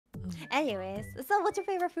Anyways, so what's your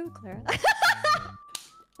favorite food, Clara?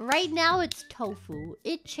 Right now it's tofu.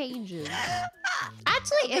 It changes.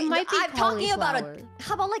 Actually, it might be I'm talking about cauliflower.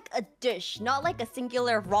 how about like a dish, not like a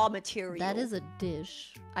singular raw material. That is a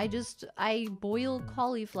dish. I boil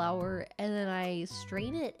cauliflower and then I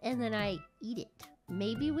strain it and then I eat it.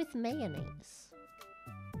 Maybe with mayonnaise.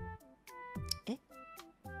 I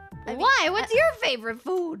mean, Why? What's your favorite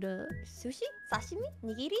food? Sushi? Sashimi?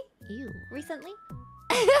 Nigiri? Ew. Recently?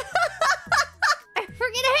 I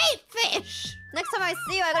freaking hate fish! Next time I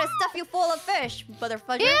see you, I'm gonna stuff you full of fish,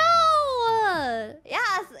 motherfucker. Ew!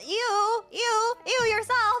 Yes, you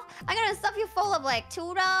yourself. I'm gonna stuff you full of like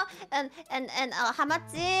tuna and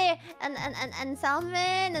hamachi and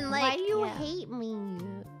salmon and like. Why do you hate me?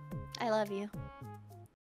 I love you.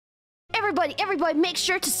 Everybody, make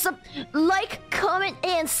sure to like, comment,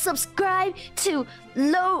 and subscribe to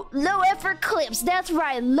Low Effort Clips. That's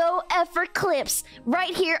right, Low Effort Clips,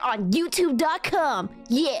 right here on YouTube.com.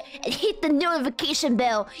 Yeah, and hit the notification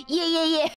bell. Yeah.